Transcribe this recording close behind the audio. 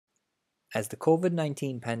As the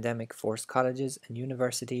COVID-19 pandemic forced colleges and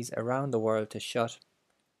universities around the world to shut,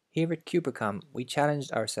 here at Qpercom we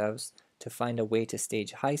challenged ourselves to find a way to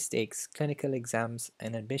stage high-stakes clinical exams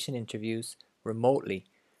and admission interviews remotely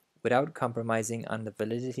without compromising on the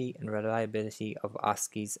validity and reliability of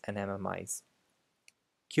OSCEs and MMIs.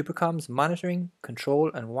 Qpercom's monitoring, control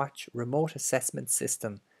and watch remote assessment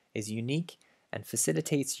system is unique and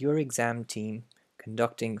facilitates your exam team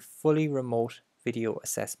conducting fully remote video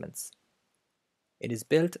assessments. It is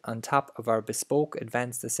built on top of our bespoke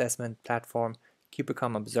advanced assessment platform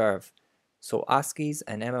Qpercom Observe, so OSCEs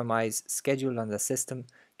and MMIs scheduled on the system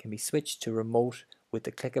can be switched to remote with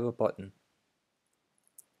the click of a button.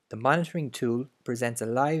 The monitoring tool presents a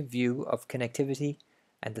live view of connectivity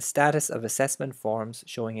and the status of assessment forms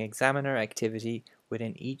showing examiner activity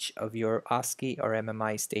within each of your OSCE or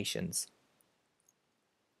MMI stations.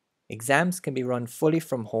 Exams can be run fully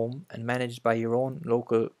from home and managed by your own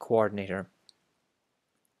local coordinator.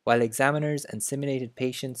 While examiners and simulated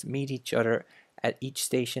patients meet each other at each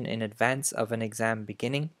station in advance of an exam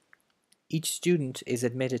beginning, each student is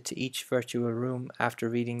admitted to each virtual room after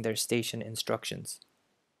reading their station instructions.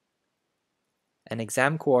 An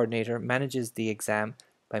exam coordinator manages the exam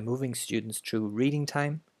by moving students through reading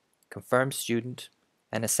time, confirmed student,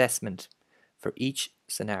 and assessment for each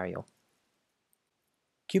scenario.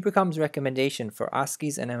 Qpercom's recommendation for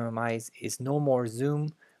OSCEs and MMIs is no more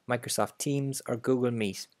Zoom, Microsoft Teams, or Google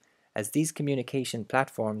Meet, as these communication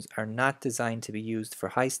platforms are not designed to be used for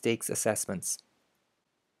high-stakes assessments.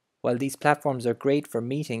 While these platforms are great for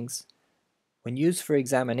meetings, when used for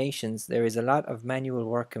examinations, there is a lot of manual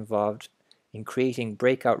work involved in creating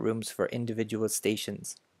breakout rooms for individual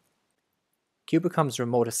stations. Qpercom's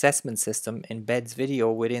remote assessment system embeds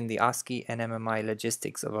video within the OSCE and MMI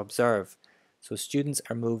logistics of Observe, so students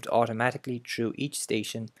are moved automatically through each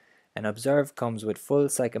station, and Observe comes with full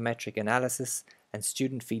psychometric analysis and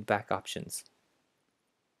student feedback options.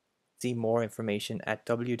 See more information at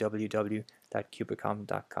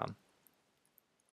www.qpercom.com.